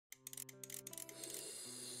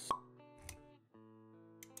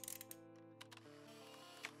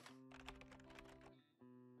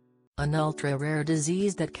an ultra-rare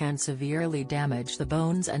disease that can severely damage the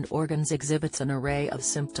bones and organs, exhibits an array of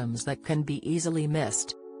symptoms that can be easily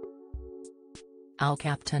missed.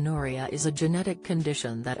 Alkaptonuria is a genetic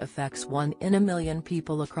condition that affects 1 in a million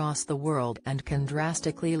people across the world and can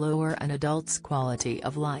drastically lower an adult's quality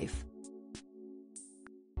of life.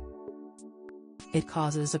 It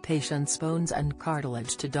causes a patient's bones and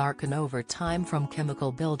cartilage to darken over time from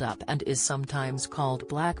chemical buildup and is sometimes called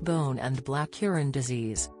black bone and black urine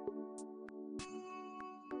disease.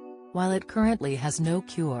 While it currently has no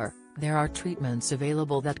cure, there are treatments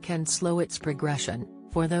available that can slow its progression,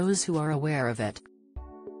 for those who are aware of it.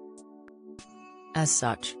 As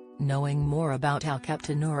such, knowing more about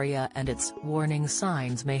alkaptonuria and its warning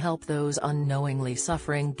signs may help those unknowingly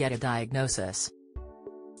suffering get a diagnosis.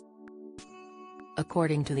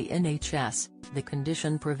 According to the NHS, the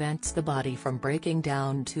condition prevents the body from breaking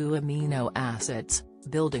down 2 amino acids,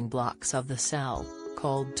 building blocks of the cell,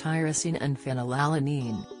 called tyrosine and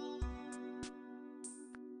phenylalanine.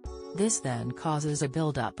 This then causes a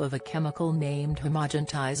buildup of a chemical named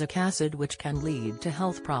homogenizing acid, which can lead to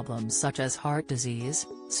health problems such as heart disease,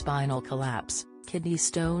 spinal collapse, kidney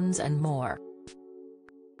stones and more.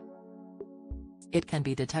 It can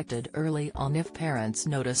be detected early on if parents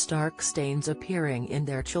notice dark stains appearing in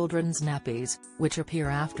their children's nappies, which appear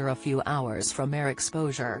after a few hours from air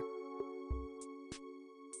exposure.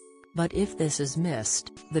 But if this is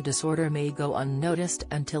missed, the disorder may go unnoticed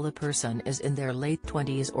until a person is in their late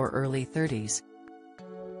 20s or early 30s.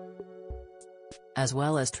 As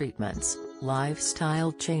well as treatments,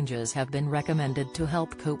 lifestyle changes have been recommended to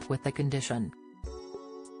help cope with the condition.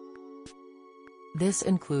 This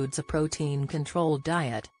includes a protein-controlled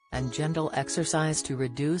diet, and gentle exercise to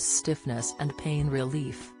reduce stiffness and pain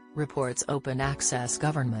relief, reports Open Access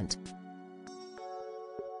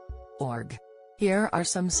Government.org. Here are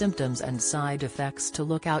some symptoms and side effects to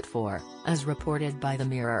look out for, as reported by the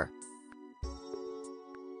Mirror.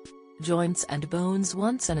 Joints and bones.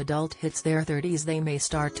 Once an adult hits their 30s, they may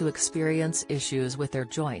start to experience issues with their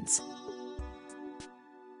joints.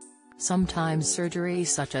 Sometimes surgery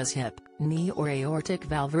such as hip, knee or aortic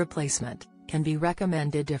valve replacement can be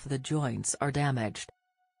recommended if the joints are damaged.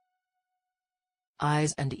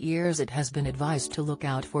 Eyes and ears. It has been advised to look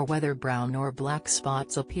out for whether brown or black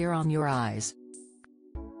spots appear on your eyes.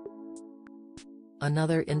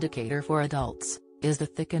 Another indicator for adults is the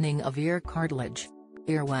thickening of ear cartilage.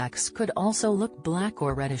 Earwax could also look black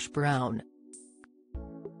or reddish-brown.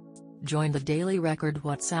 Join the Daily Record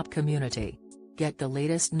WhatsApp community. Get the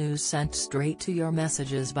latest news sent straight to your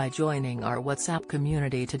messages by joining our WhatsApp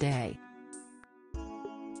community today.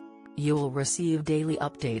 You'll receive daily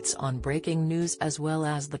updates on breaking news as well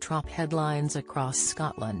as the top headlines across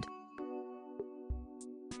Scotland.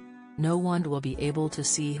 No one will be able to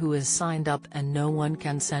see who is signed up, and no one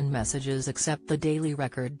can send messages except the Daily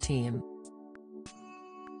Record team.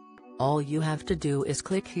 All you have to do is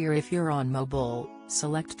click here. If you're on mobile,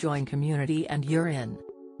 select Join Community and you're in.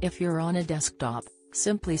 If you're on a desktop,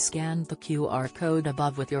 simply scan the QR code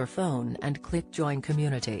above with your phone and click Join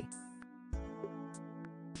Community.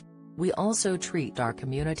 We also treat our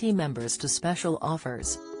community members to special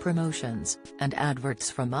offers, promotions, and adverts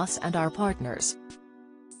from us and our partners.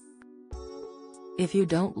 If you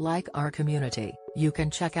don't like our community, you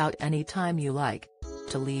can check out anytime you like.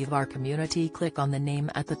 To leave our community, click on the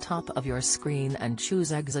name at the top of your screen and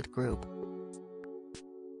choose Exit Group.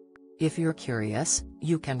 If you're curious,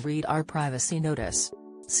 you can read our privacy notice.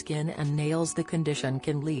 Skin and nails. The condition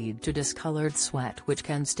can lead to discolored sweat which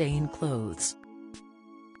can stain clothes.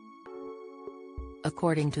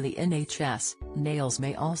 According to the NHS, nails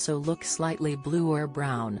may also look slightly blue or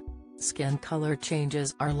brown. Skin color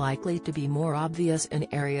changes are likely to be more obvious in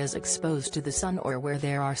areas exposed to the sun or where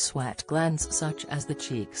there are sweat glands such as the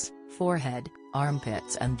cheeks, forehead,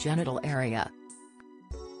 armpits and genital area.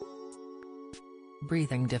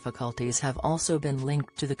 Breathing difficulties have also been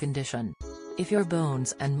linked to the condition. If your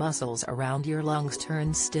bones and muscles around your lungs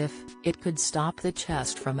turn stiff, it could stop the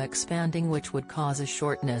chest from expanding, which would cause a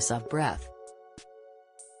shortness of breath.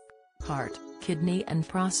 Heart, kidney and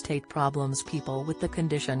prostate problems. People with the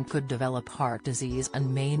condition could develop heart disease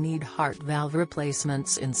and may need heart valve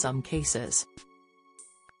replacements in some cases.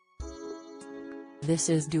 This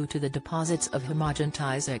is due to the deposits of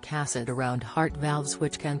homogenizing acid around heart valves,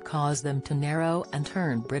 which can cause them to narrow and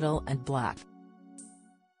turn brittle and black.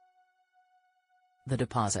 The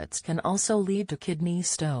deposits can also lead to kidney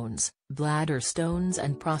stones, bladder stones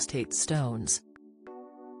and prostate stones.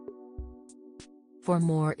 For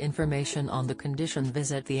more information on the condition,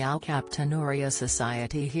 visit the Alkaptonuria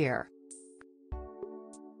Society here.